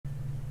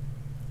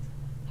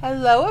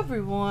Hello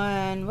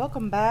everyone,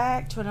 welcome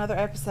back to another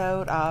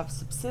episode of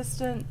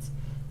Subsistence.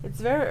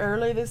 It's very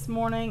early this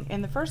morning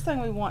and the first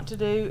thing we want to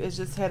do is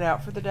just head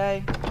out for the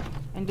day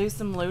and do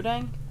some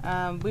looting.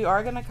 We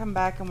are going to come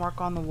back and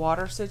work on the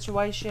water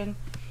situation.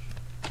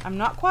 I'm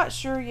not quite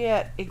sure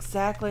yet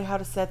exactly how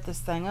to set this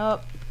thing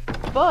up,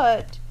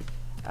 but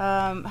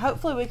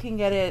hopefully we can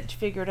get it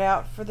figured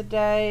out for the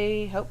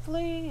day,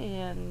 hopefully.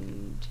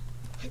 And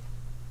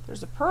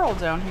there's a pearl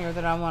down here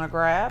that I want to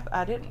grab.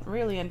 I didn't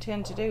really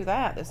intend to do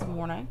that this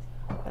morning.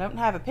 I don't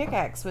have a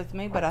pickaxe with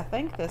me, but I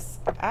think this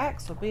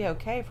axe will be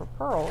okay for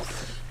pearls.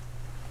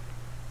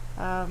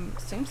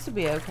 Seems to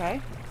be okay.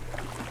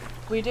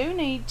 We do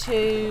need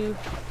to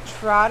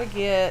try to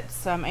get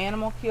some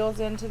animal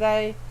kills in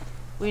today.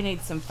 We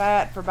need some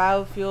fat for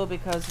biofuel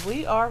because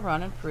we are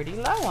running pretty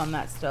low on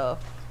that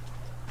stuff.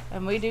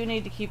 And we do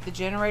need to keep the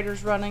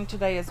generators running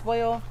today as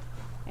well.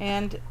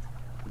 And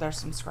there's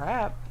some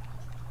scrap.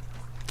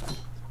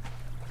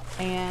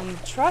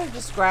 And try to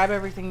just grab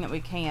everything that we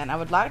can. I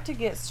would like to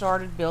get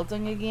started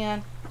building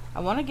again. I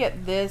want to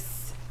get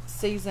this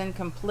season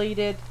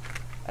completed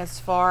as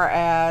far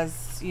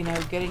as, you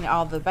know, getting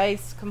all the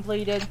base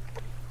completed,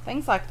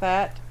 things like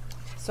that.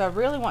 So I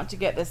really want to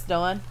get this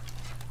done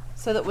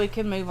so that we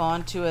can move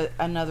on to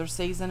another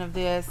season of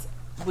this.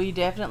 We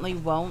definitely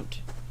won't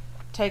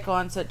take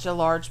on such a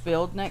large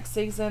build next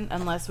season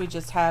unless we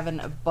just have an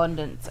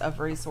abundance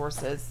of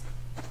resources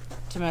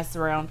to mess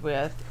around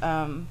with.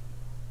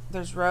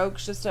 There's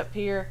rogues just up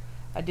here.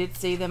 I did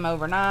see them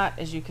overnight.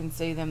 As you can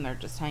see them, they're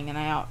just hanging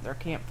out. Their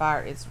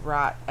campfire is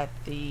right at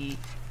the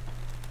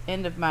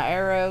end of my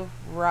arrow,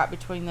 right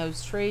between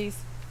those trees.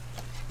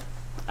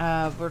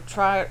 We're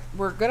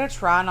gonna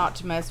try not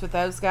to mess with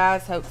those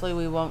guys. Hopefully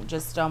we won't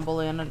just stumble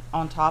in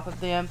on top of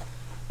them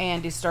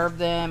and disturb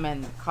them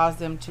and cause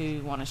them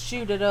to want to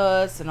shoot at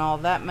us and all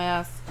that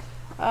mess.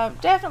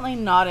 Definitely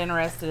not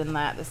interested in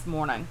that this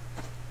morning.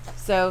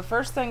 So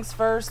first things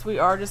first, we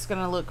are just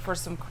going to look for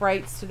some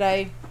crates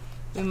today.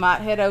 We might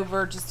head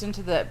over just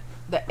into the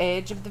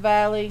edge of the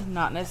valley,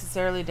 not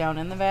necessarily down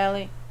in the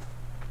valley.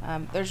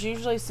 There's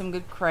usually some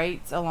good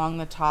crates along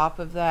the top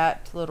of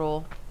that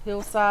little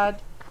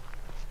hillside,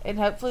 and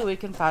hopefully we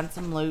can find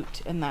some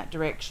loot in that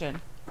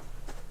direction.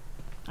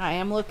 I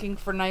am looking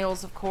for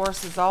nails, of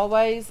course, as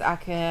always. I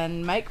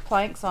can make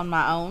planks on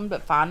my own,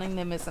 but finding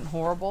them isn't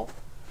horrible.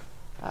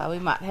 We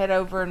might head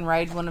over and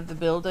raid one of the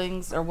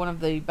buildings or one of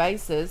the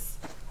bases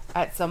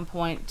at some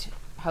point,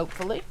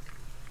 hopefully.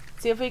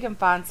 See if we can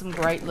find some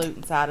great loot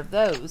inside of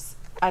those.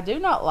 I do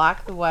not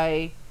like the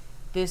way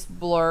this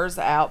blurs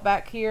out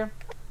back here.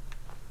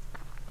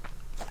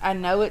 I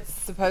know it's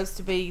supposed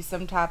to be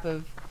some type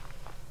of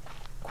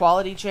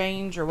quality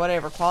change or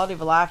whatever, quality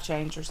of life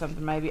change or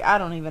something maybe. I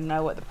don't even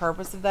know what the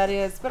purpose of that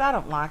is, but I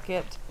don't like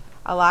it.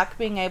 I like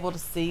being able to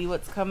see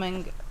what's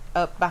coming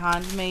up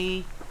behind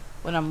me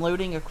when I'm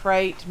looting a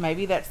crate.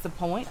 Maybe that's the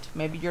point.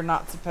 Maybe you're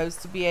not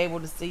supposed to be able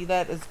to see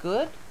that as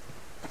good,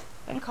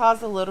 and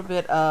cause a little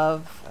bit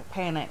of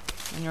panic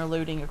when you're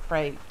looting a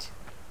crate.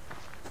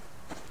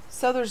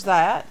 So there's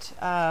that.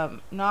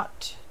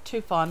 Not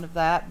too fond of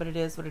that, but it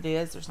is what it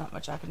is. There's not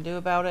much I can do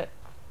about it.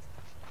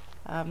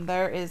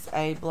 There is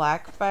a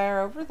black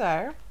bear over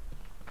there.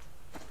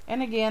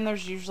 And again,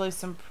 there's usually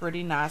some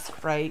pretty nice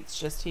crates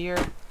just here.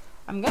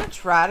 I'm going to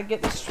try to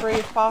get this tree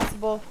if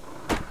possible.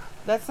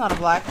 That's not a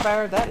black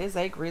bear, that is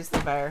a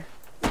grizzly bear.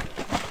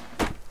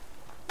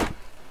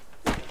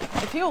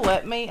 If he'll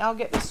let me, I'll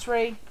get this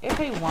tree. If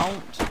he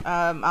won't,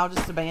 I'll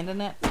just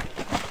abandon it.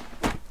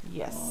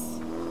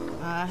 Yes,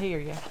 I hear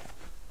you.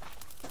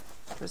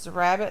 There's a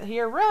rabbit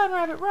here. Run,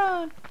 rabbit,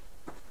 run.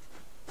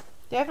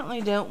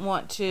 Definitely don't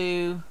want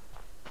to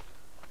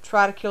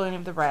try to kill any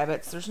of the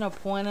rabbits. There's no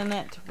point in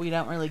it. We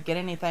don't really get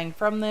anything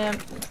from them,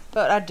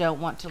 but I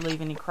don't want to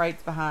leave any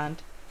crates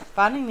behind.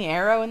 Finding the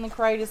arrow in the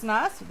crate is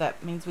nice.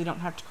 That means we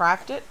don't have to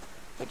craft it,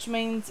 which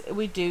means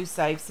we do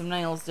save some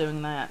nails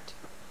doing that.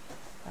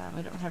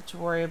 We don't have to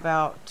worry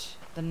about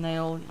the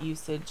nail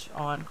usage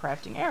on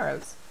crafting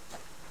arrows.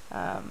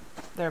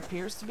 There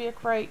appears to be a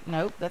crate.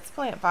 Nope, that's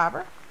plant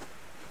fiber.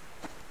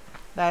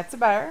 That's a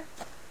bear.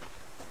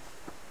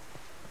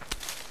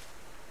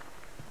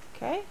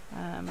 Okay,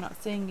 I'm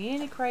not seeing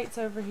any crates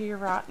over here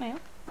right now.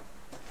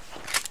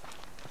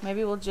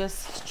 Maybe we'll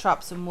just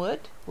chop some wood.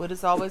 Wood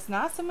is always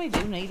nice, and we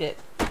do need it.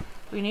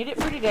 We need it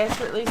pretty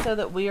desperately so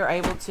that we are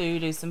able to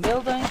do some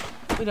building.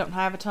 We don't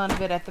have a ton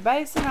of it at the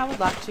base, and I would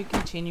like to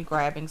continue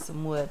grabbing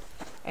some wood.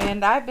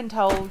 And I've been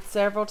told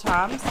several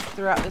times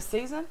throughout this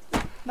season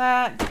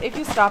that if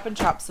you stop and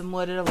chop some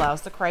wood, it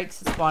allows the crates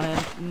to spawn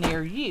in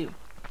near you.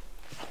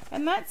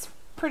 And that's a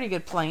pretty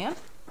good plan.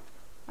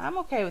 I'm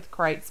okay with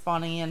crates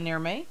spawning in near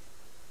me.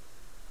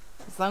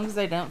 As long as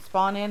they don't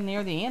spawn in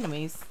near the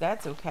enemies,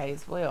 that's okay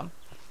as well.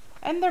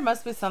 And there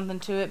must be something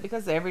to it,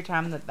 because every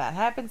time that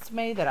happens to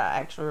me, that I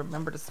actually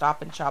remember to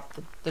stop and chop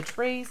the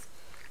trees,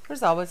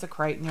 there's always a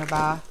crate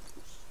nearby.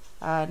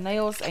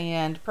 Nails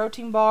and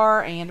protein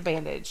bar and a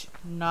bandage.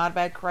 Not a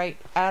bad crate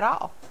at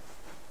all.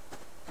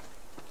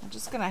 I'm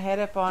just going to head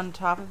up on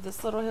top of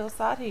this little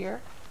hillside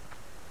here.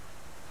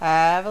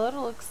 Have a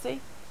little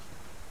look-see.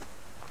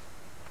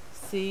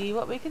 See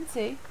what we can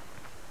see.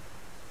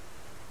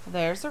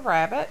 There's a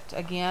rabbit.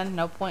 Again,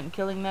 no point in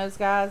killing those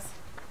guys.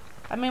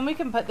 I mean, we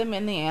can put them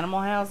in the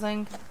animal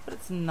housing, but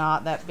it's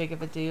not that big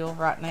of a deal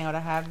right now to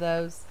have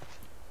those.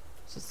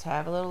 Just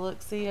have a little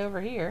look-see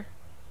over here.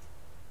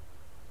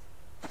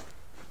 I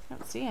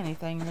don't see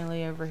anything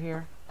really over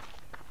here.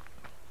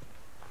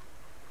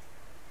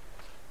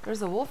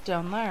 There's a wolf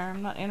down there.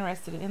 I'm not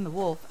interested in the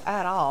wolf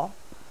at all.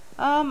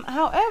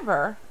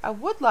 However, I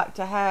would like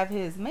to have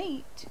his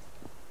meat.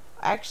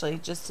 Actually,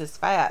 just his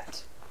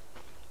fat.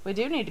 We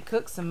do need to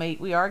cook some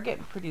meat. We are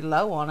getting pretty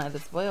low on it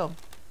as well.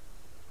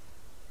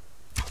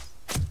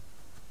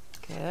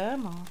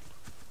 Come on.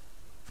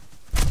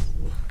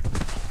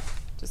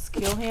 Just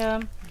kill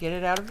him. Get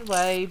it out of the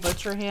way.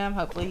 Butcher him.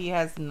 Hopefully he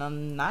has a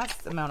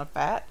nice amount of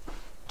fat.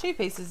 2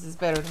 pieces is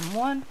better than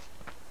 1.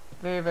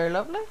 Very, very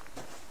lovely.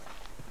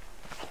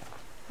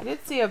 I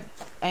did see a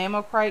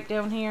ammo crate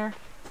down here.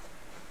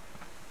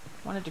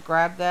 Wanted to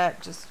grab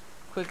that just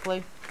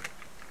quickly.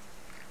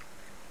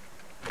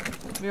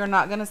 We are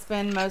not going to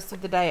spend most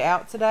of the day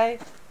out today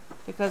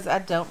because I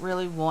don't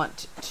really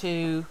want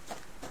to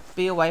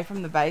be away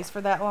from the base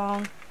for that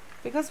long,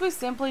 because we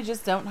simply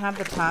just don't have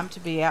the time to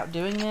be out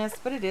doing this,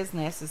 but it is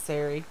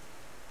necessary.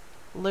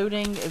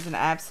 Looting is an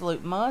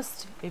absolute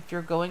must. If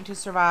you're going to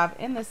survive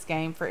in this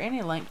game for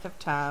any length of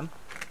time,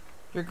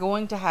 you're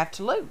going to have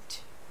to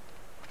loot.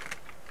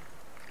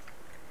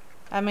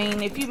 I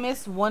mean, if you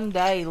miss one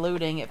day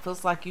looting, it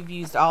feels like you've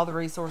used all the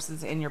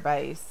resources in your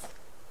base.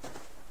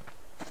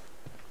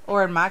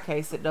 Or in my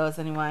case, it does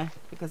anyway,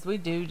 because we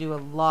do a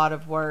lot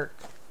of work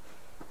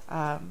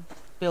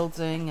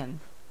building, and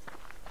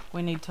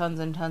we need tons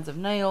and tons of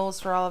nails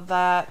for all of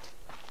that.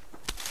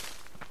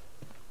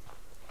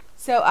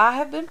 So I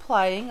have been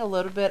playing a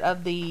little bit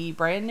of the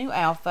brand new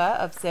alpha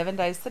of 7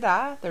 Days to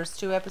Die. There's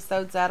 2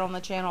 episodes out on the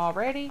channel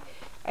already,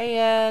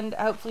 and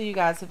hopefully you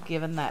guys have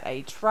given that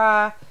a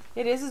try.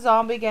 It is a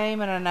zombie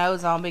game, and I know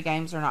zombie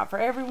games are not for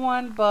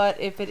everyone,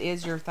 but if it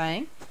is your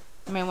thing,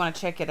 you may want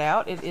to check it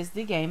out. It is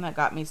the game that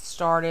got me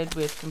started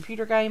with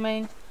computer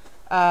gaming.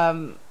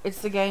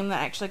 It's the game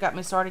that actually got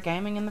me started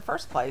gaming in the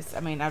first place.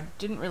 I mean, I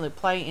didn't really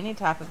play any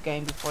type of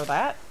game before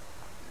that,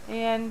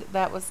 and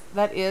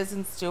that is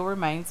and still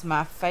remains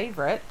my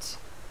favorite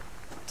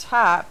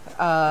type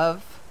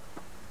of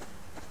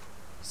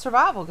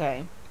survival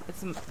game.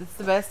 It's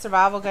the best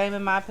survival game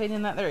in my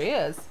opinion that there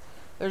is.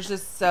 There's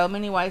just so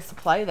many ways to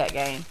play that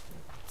game.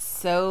 It's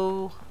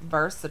so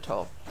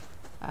versatile.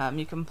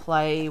 You can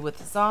play with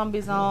the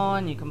zombies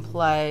on. You can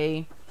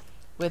play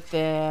with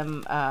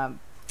them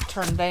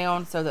turned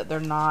down so that they're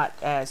not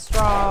as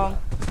strong.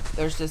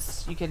 There's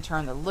just, you can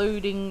turn the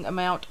looting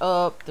amount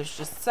up. There's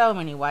just so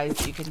many ways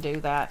that you can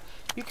do that.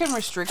 You can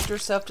restrict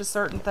yourself to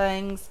certain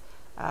things.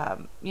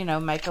 You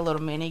know, make a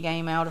little mini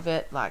game out of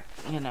it. Like,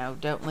 you know,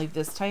 don't leave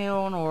this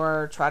town,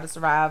 or try to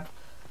survive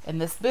in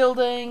this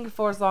building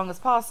for as long as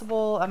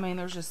possible. I mean,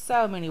 there's just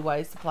so many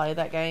ways to play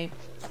that game.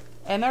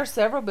 And there are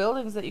several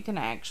buildings that you can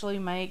actually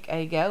make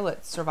a go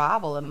at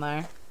survival in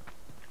there.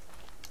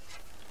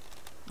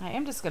 I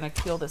am just going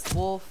to kill this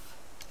wolf.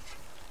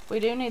 We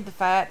do need the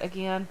fat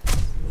again.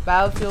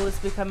 Biofuel is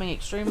becoming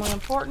extremely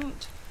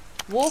important.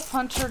 Wolf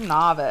Hunter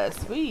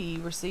Novice. We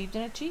received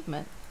an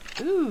achievement.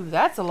 Ooh,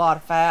 that's a lot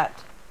of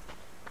fat.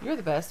 You're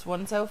the best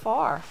one so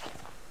far.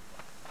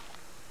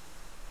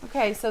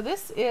 Okay, so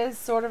this is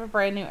sort of a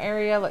brand new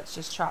area. Let's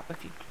just chop a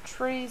few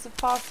trees if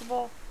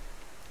possible.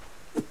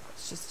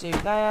 Let's just do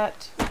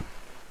that.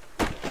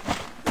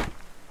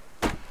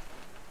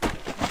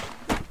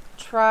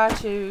 Try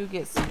to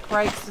get some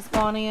crates to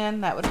spawn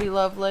in. That would be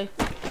lovely.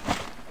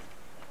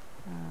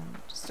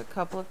 Just a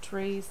couple of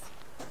trees.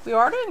 We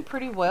are doing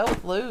pretty well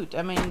with loot.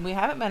 I mean, we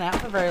haven't been out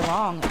for very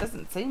long. It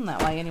doesn't seem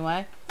that way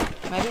anyway.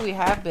 Maybe we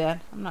have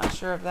been. I'm not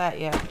sure of that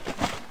yet.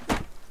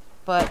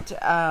 But,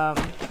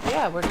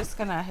 yeah, we're just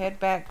going to head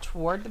back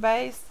toward the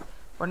base.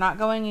 We're not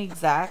going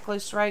exactly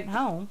straight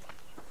home.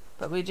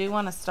 But we do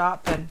want to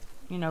stop and,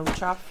 you know,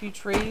 chop a few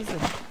trees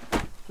and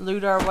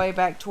loot our way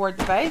back toward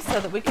the base so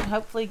that we can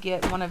hopefully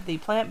get one of the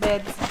plant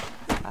beds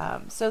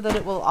so that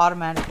it will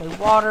automatically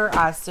water.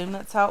 I assume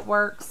that's how it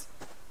works.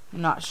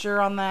 I'm not sure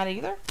on that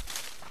either.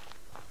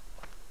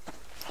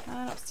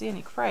 I don't see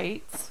any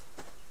crates.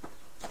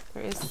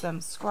 There is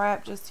some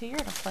scrap just here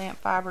and a plant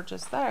fiber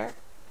just there.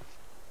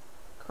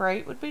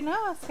 Crate would be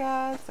nice,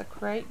 guys. A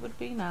crate would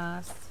be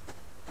nice.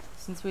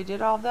 Since we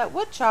did all that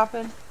wood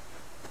chopping.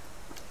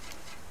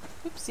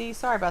 Oopsie,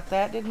 sorry about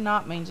that. Did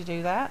not mean to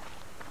do that.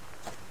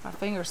 My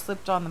finger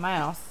slipped on the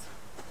mouse.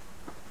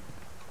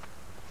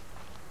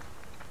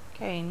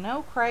 Okay,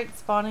 no crate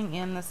spawning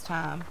in this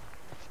time.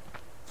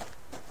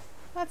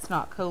 That's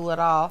not cool at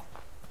all.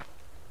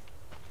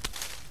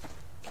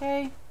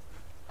 Okay.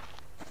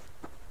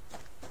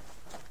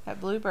 That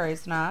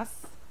blueberry's nice.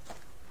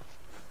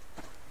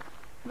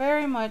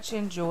 Very much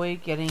enjoy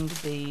getting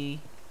the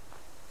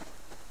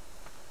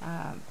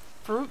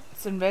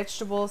fruits and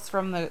vegetables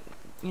from the,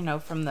 you know,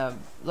 from the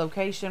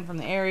location, from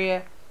the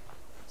area,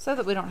 so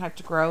that we don't have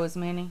to grow as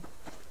many.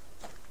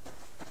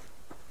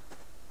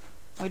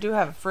 We do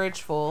have a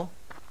fridge full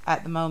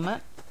at the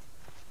moment.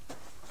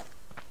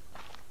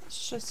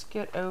 Let's just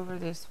get over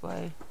this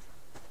way.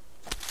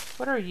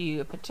 What are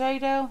you? A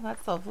potato?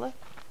 That's lovely.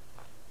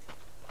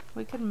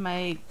 We can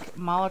make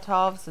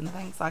Molotovs and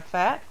things like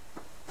that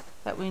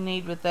we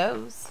need with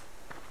those.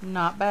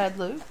 Not bad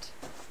loot.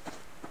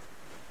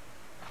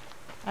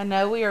 I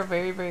know we are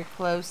very, very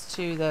close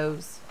to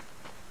those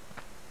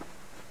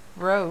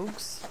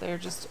rogues. They're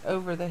just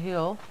over the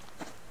hill.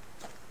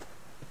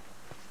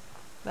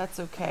 That's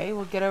okay.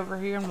 We'll get over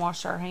here and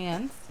wash our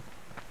hands.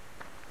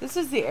 This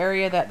is the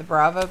area that the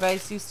Bravo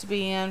base used to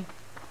be in.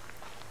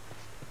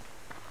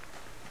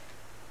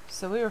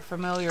 So we were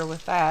familiar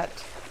with that.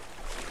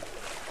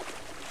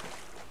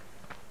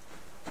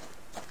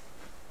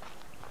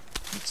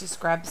 Let's just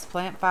grab this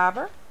plant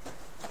fiber.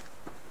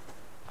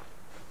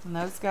 And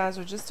those guys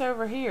are just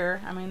over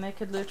here. I mean, they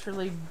could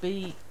literally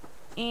be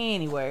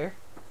anywhere.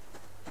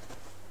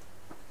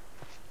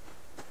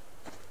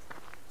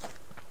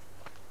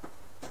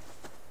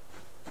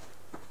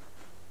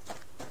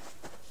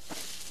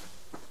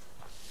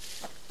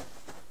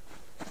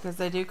 Because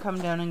they do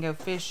come down and go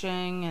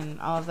fishing and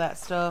all of that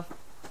stuff.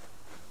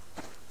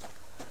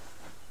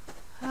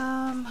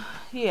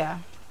 Yeah,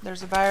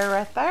 there's a bear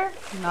right there.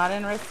 Not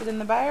interested in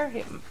the bear.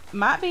 It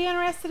might be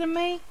interested in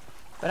me,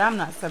 but I'm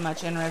not so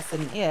much interested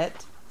in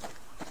it.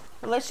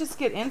 But let's just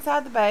get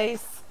inside the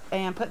base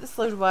and put this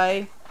loot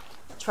away.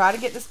 Try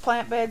to get this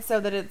plant bed so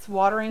that it's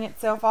watering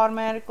itself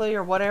automatically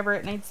or whatever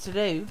it needs to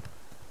do,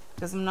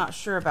 because I'm not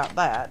sure about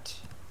that.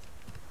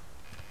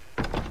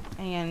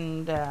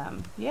 And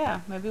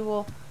yeah, maybe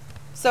we'll...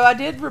 So I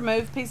did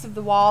remove a piece of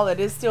the wall. It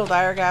is still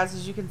there, guys.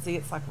 As you can see,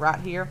 it's like right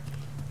here.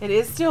 It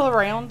is still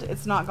around.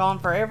 It's not gone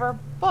forever,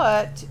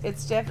 but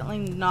it's definitely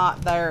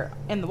not there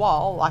in the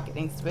wall like it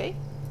needs to be.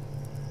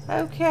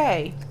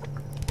 Okay.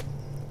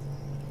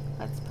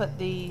 Let's put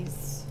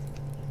these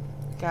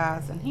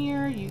guys in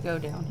here. You go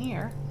down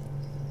here.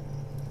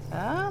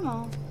 Come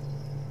on.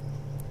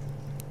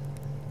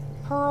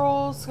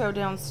 Pearls go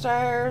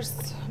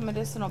downstairs.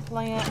 Medicinal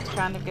plant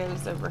kind of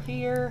goes over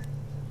here.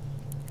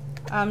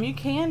 You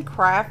can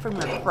craft from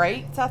your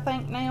crates, I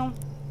think, now,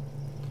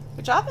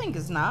 which I think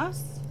is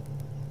nice.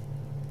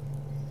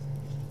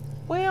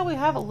 Well, we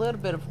have a little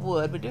bit of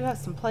wood. We do have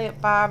some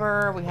plant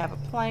fiber. We have a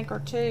plank or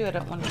two. I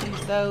don't want to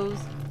use those.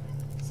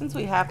 Since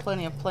we have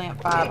plenty of plant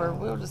fiber,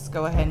 we'll just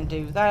go ahead and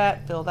do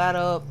that. Fill that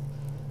up.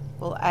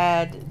 We'll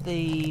add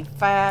the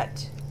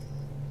fat.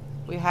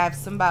 We have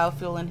some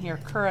biofuel in here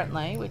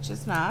currently, which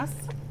is nice.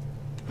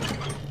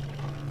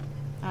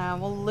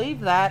 We'll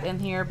leave that in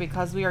here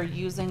because we are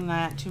using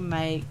that to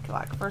make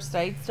like first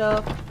aid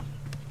stuff.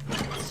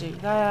 Let's do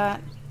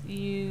that.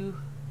 You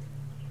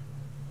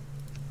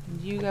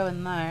go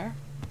in there.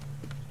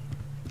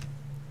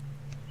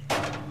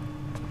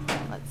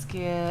 Let's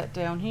get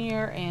down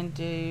here and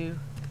do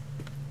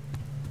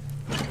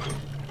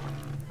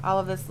all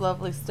of this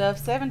lovely stuff.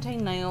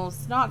 17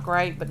 nails, not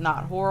great, but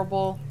not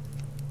horrible.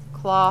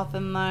 Cloth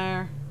in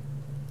there.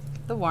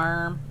 The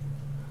worm.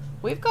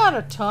 We've got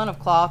a ton of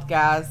cloth,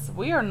 guys.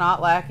 We are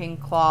not lacking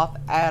cloth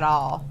at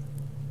all.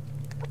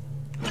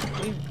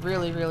 We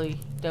really, really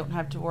don't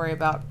have to worry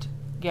about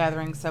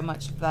gathering so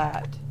much of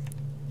that.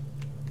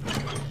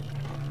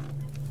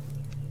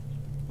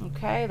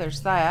 Okay, there's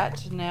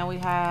that. Now we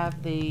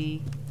have the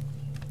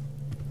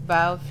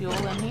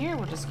biofuel in here.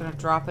 We're just going to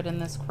drop it in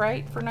this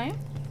crate for now.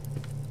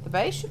 The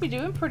base should be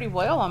doing pretty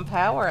well on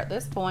power at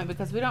this point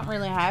because we don't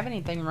really have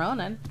anything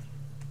running.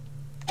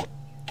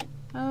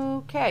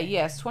 Okay,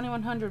 yes,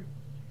 2100,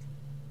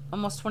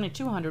 almost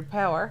 2200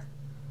 power,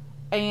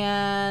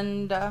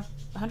 and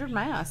 100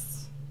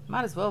 mass.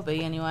 Might as well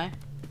be anyway.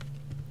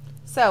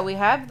 So we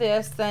have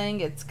this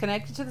thing. It's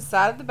connected to the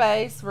side of the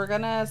base. We're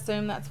going to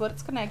assume that's what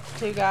it's connected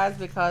to, guys,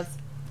 because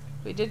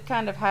we did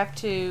kind of have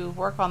to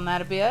work on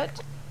that a bit.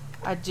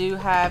 I do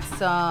have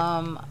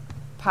some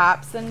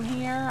pipes in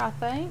here, I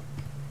think.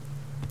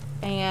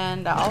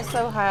 And I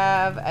also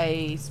have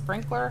a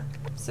sprinkler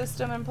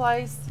system in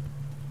place,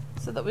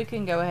 so that we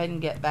can go ahead and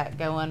get that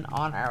going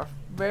on our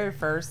very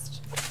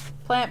first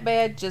plant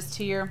bed just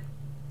here.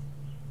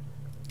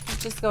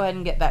 Let's just go ahead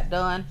and get that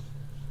done.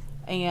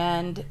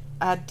 And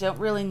I don't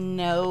really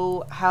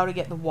know how to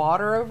get the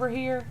water over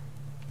here,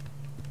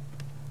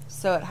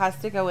 so it has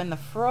to go in the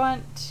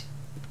front.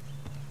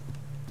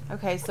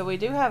 Okay, so we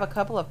do have a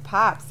couple of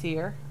pipes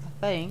here. I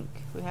think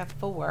we have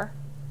 4.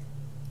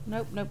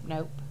 Nope, nope,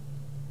 nope.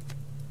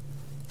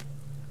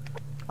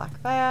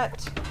 Like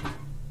that.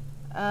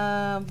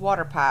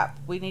 Water pipe.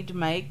 We need to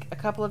make a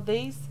couple of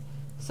these,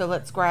 so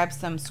let's grab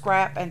some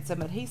scrap and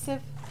some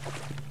adhesive.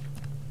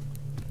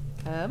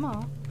 Come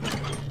on.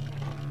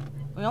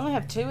 We only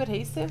have 2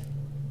 adhesive,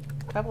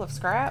 a couple of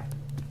scrap.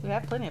 We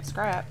have plenty of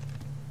scrap.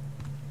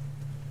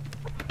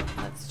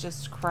 Let's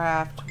just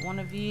craft one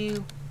of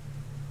you,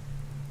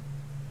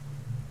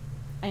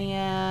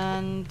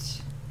 and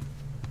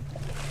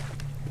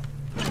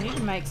we need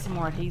to make some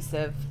more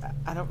adhesive.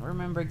 I don't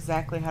remember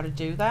exactly how to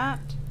do that.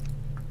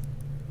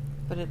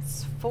 But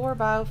it's 4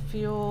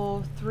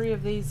 biofuel, 3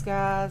 of these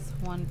guys.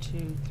 1,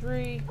 2,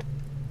 3.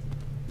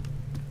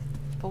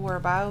 4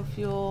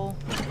 biofuel.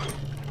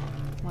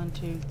 1,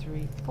 2,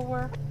 3,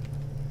 4.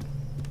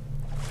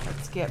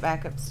 Let's get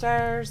back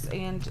upstairs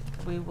and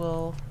we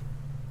will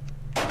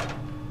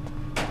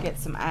get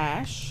some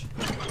ash.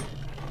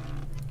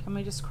 Can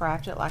we just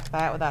craft it like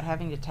that without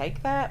having to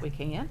take that? We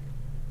can.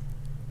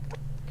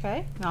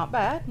 Okay, not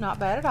bad. Not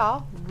bad at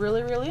all.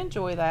 Really, really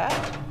enjoy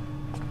that.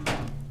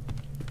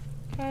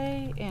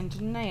 Okay,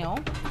 and now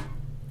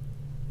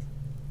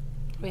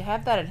we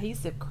have that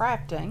adhesive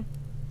crafting.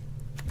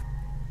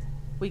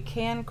 We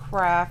can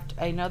craft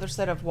another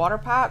set of water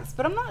pipes,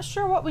 but I'm not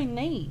sure what we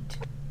need.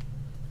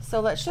 So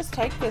let's just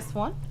take this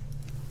one.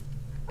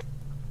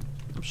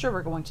 I'm sure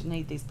we're going to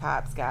need these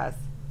pipes, guys.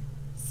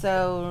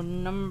 So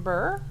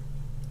number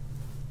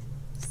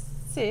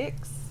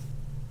 6.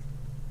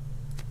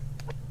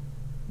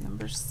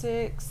 Number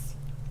 6.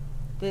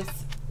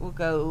 This will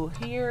go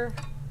here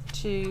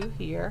to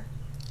here.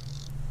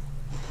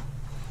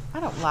 I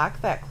don't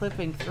like that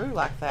clipping through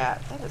like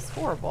that. That is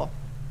horrible.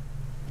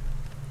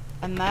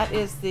 And that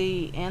is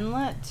the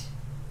inlet.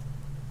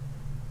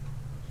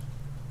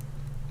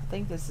 I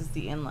think this is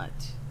the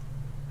inlet.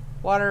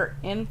 Water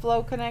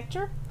inflow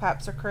connector.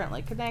 Pipes are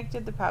currently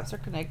connected. The pipes are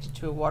connected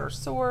to a water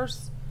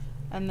source.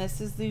 And this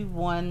is the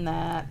one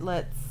that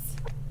lets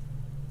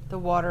the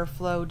water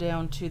flow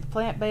down to the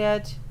plant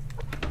bed.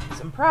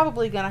 So I'm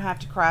probably going to have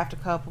to craft a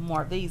couple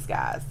more of these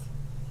guys.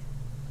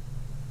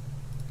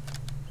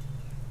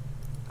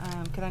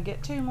 Can I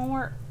get 2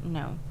 more?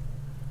 No.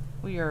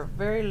 We are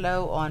very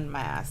low on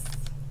mass.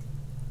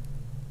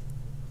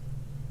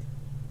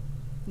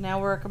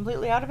 Now we're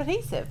completely out of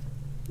adhesive.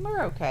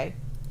 We're okay.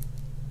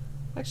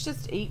 Let's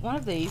just eat one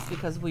of these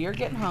because we are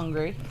getting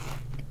hungry.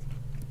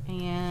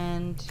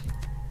 And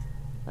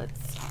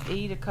let's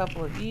eat a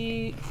couple of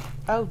you.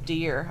 Oh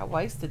dear, I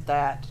wasted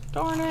that.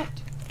 Darn it.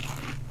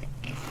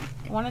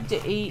 I wanted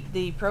to eat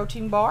the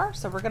protein bar,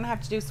 so we're going to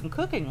have to do some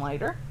cooking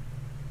later.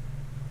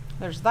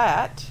 There's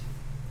that.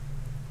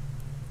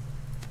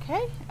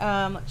 Okay,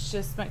 let's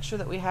just make sure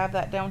that we have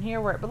that down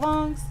here where it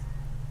belongs.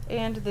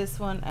 And this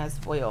one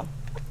as well.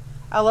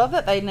 I love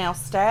that they now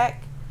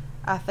stack.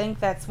 I think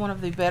that's one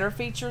of the better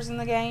features in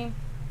the game.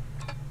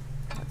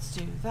 Let's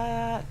do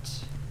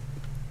that.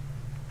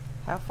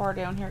 How far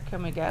down here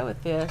can we go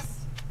with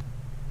this?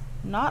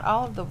 Not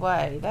all of the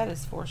way, that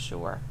is for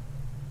sure.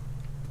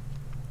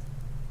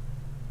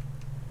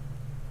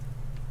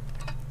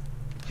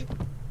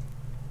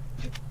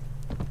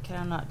 Can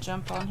I not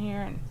jump on here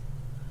and...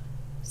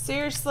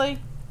 Seriously?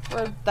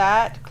 We're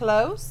that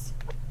close?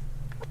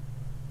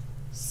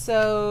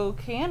 So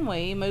can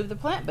we move the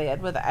plant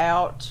bed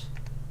without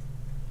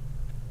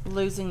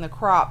losing the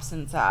crops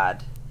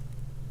inside?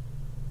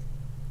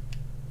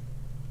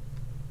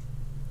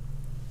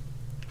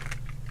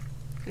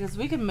 Because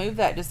we can move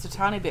that just a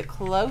tiny bit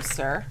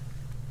closer.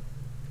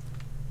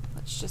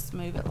 Let's just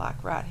move it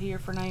like right here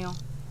for now.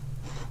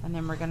 And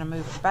then we're going to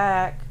move it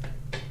back.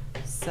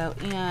 So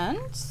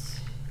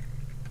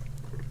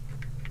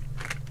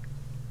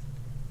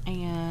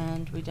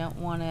and we don't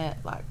want it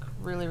like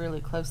really,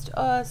 really close to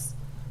us.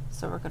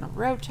 So we're going to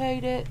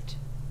rotate it.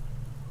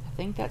 I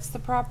think that's the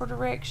proper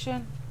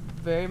direction.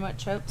 Very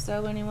much hope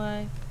so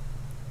anyway.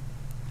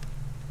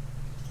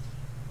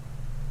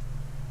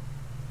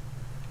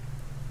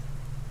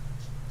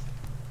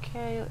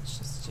 Okay, let's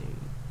just do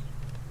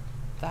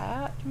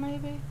that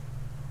maybe.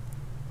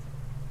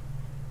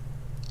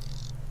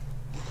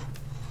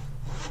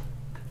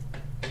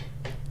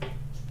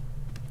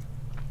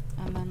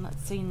 And then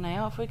let's see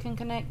now if we can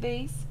connect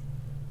these.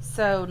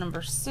 So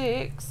number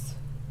 6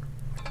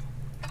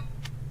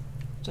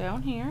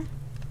 down here.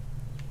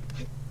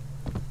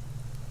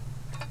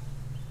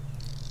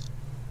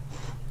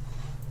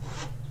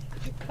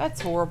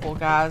 That's horrible,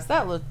 guys.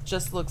 That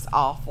just looks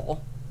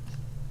awful.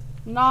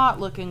 Not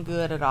looking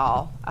good at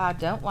all. I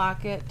don't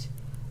like it.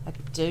 I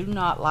do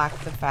not like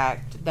the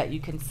fact that you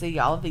can see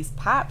all of these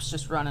pipes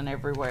just running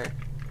everywhere.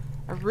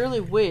 I really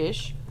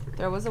wish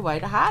there was a way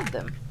to hide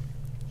them,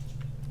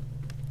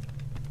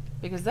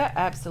 because that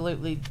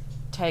absolutely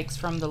takes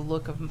from the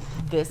look of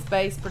this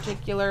base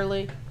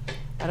particularly.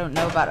 I don't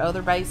know about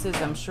other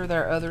bases. I'm sure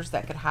there are others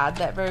that could hide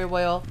that very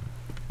well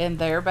in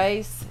their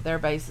base. Their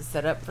base is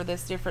set up for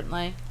this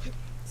differently.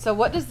 So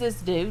what does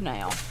this do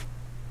now?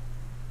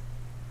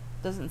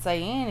 Doesn't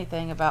say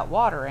anything about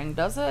watering,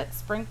 does it?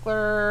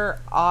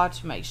 Sprinkler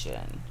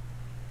automation.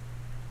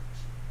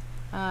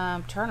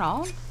 Turn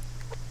on.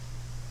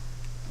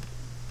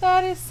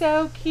 That is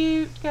so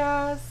cute,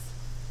 guys.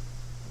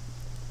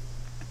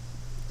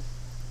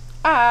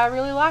 I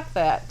really like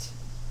that.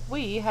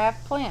 We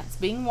have plants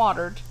being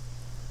watered.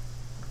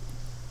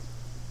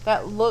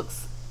 That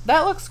looks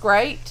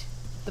great.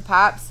 The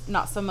pipes,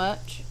 not so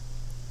much.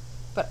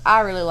 But I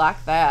really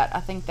like that. I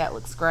think that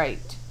looks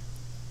great.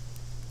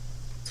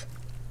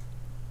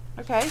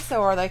 Okay,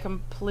 so are they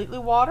completely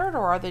watered,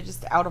 or are they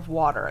just out of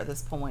water at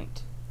this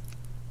point?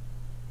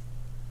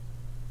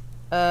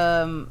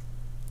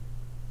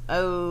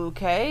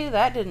 Okay,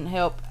 that didn't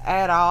help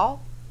at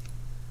all.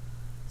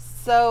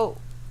 So,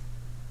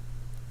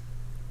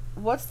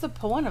 what's the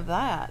point of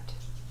that?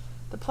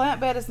 The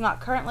plant bed is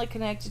not currently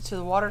connected to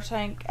the water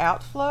tank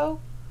outflow,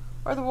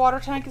 or the water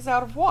tank is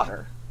out of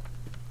water.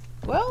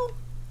 Well,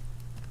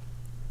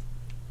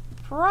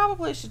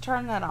 probably should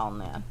turn that on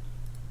then.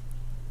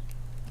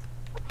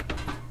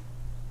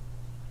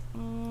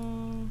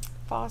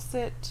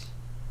 Faucet,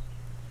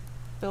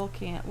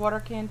 water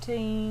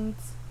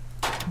canteens,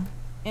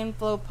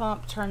 inflow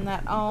pump, turn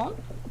that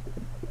on.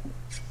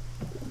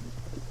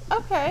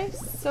 Okay,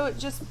 so it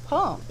just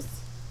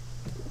pumps.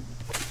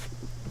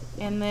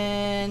 And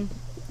then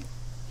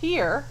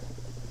here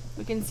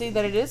we can see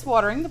that it is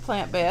watering the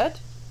plant bed.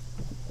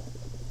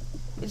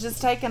 It's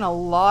just taking a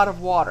lot of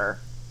water,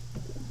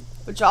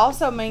 which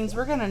also means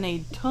we're going to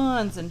need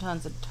tons and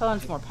tons and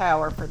tons more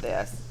power for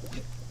this.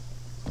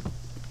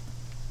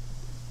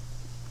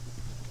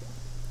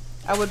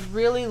 I would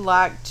really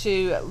like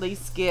to at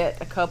least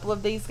get a couple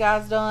of these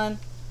guys done.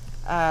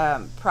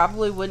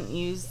 Probably wouldn't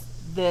use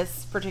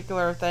this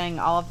particular thing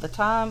all of the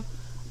time.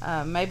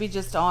 Maybe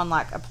just on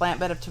like a plant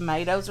bed of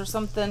tomatoes or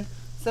something.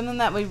 Something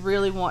that we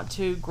really want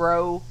to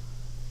grow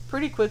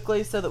pretty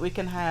quickly so that we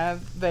can have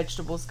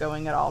vegetables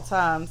going at all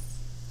times.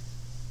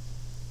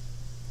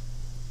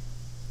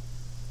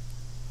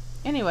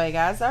 Anyway,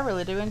 guys, I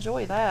really do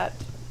enjoy that.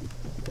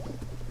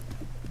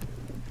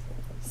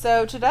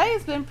 So today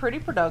has been pretty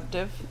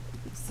productive.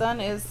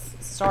 Sun is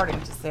starting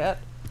to set.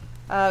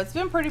 It's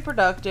been pretty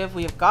productive.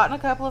 We have gotten a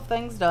couple of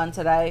things done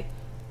today.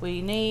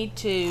 We need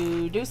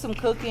to do some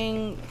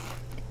cooking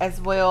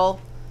as well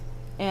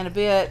in a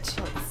bit.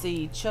 Let's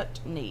see,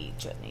 chutney.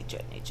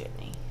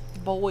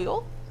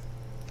 Boil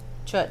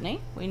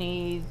chutney. We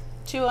need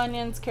 2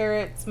 onions,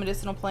 carrots,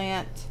 medicinal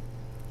plant,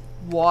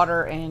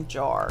 water, and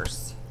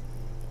jars.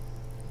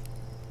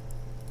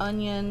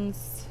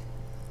 Onions,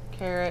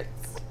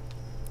 carrots,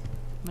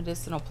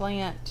 medicinal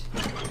plant.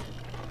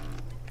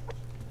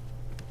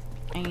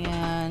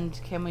 And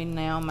can we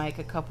now make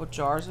a couple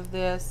jars of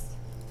this?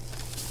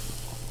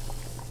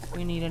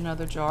 We need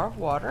another jar of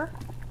water.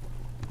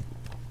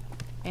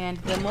 And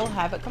then we'll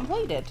have it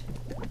completed.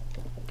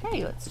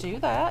 Okay, let's do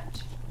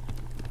that.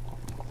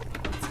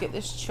 Let's get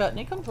this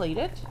chutney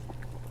completed.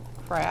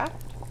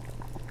 Craft.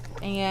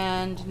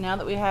 And now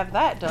that we have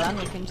that done,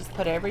 we can just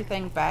put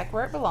everything back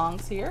where it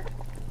belongs here.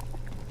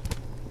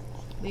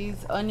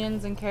 These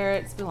onions and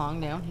carrots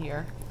belong down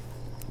here.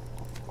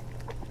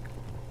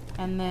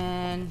 And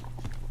then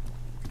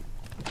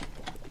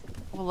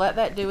we'll let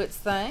that do its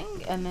thing,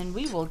 and then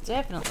we will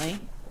definitely...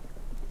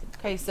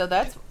 Okay, so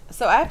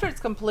after it's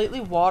completely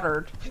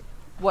watered,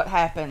 what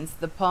happens?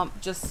 The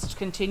pump just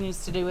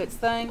continues to do its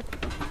thing.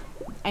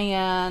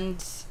 And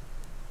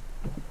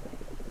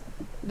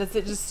does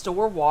it just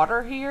store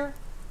water here?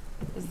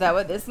 Is that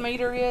what this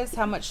meter is?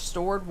 How much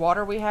stored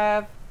water we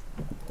have?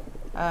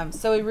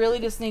 So we really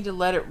just need to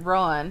let it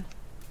run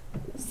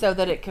so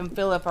that it can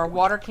fill up our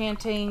water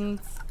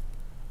canteens,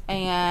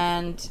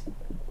 and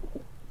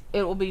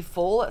it will be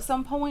full at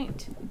some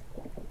point.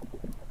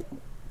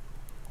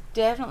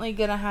 Definitely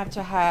gonna have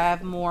to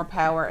have more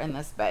power in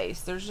this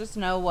base. There's just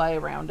no way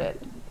around it.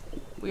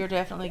 We are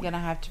definitely gonna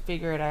have to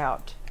figure it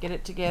out. Get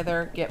it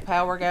together, get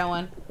power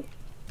going.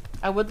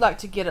 I would like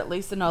to get at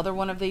least another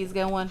one of these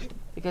going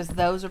because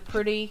those are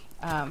pretty.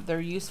 They're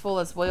useful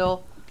as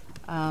well.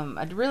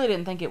 I really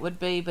didn't think it would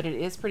be, but it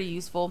is pretty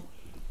useful.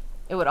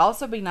 It would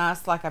also be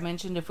nice, like I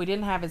mentioned, if we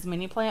didn't have as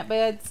many plant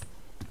beds,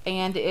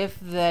 and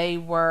if we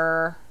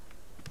were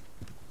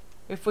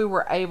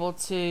able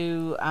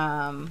to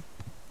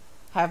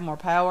have more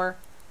power,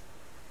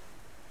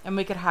 and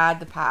we could hide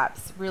the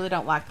pipes. Really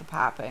don't like the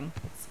piping.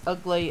 It's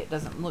ugly. It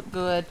doesn't look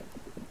good.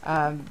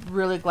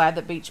 Really glad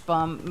that Beach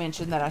Bum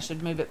mentioned that I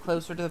should move it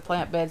closer to the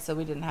plant bed so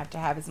we didn't have to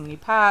have as many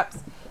pipes.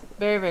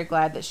 Very, very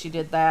glad that she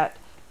did that,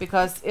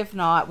 because if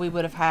not, we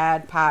would have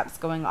had pipes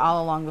going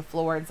all along the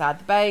floor inside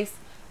the base,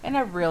 and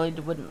I really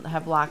wouldn't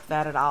have liked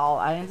that at all.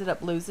 I ended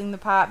up losing the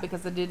pipe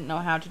because I didn't know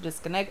how to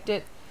disconnect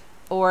it,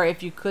 or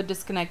if you could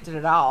disconnect it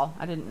at all.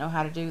 I didn't know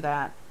how to do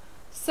that.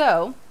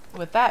 So,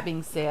 with that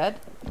being said,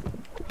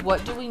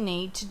 what do we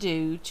need to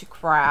do to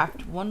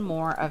craft one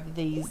more of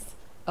these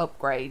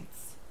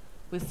upgrades?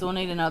 We still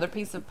need another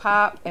piece of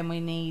pipe, and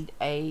we need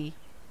a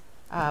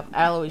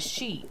alloy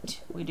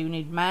sheet. We do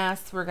need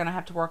mass. We're going to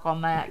have to work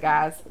on that,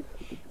 guys.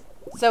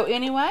 So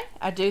anyway,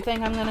 I do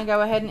think I'm going to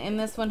go ahead and end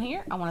this one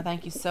here. I want to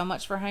thank you so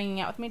much for hanging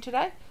out with me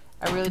today.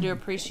 I really do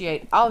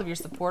appreciate all of your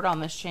support on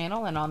this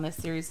channel and on this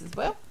series as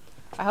well.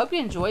 I hope you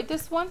enjoyed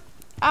this one.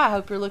 I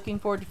hope you're looking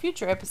forward to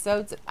future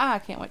episodes, and I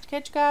can't wait to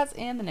catch you guys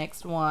in the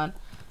next one.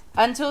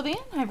 Until then,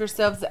 have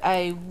yourselves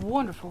a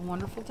wonderful,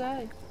 wonderful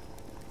day.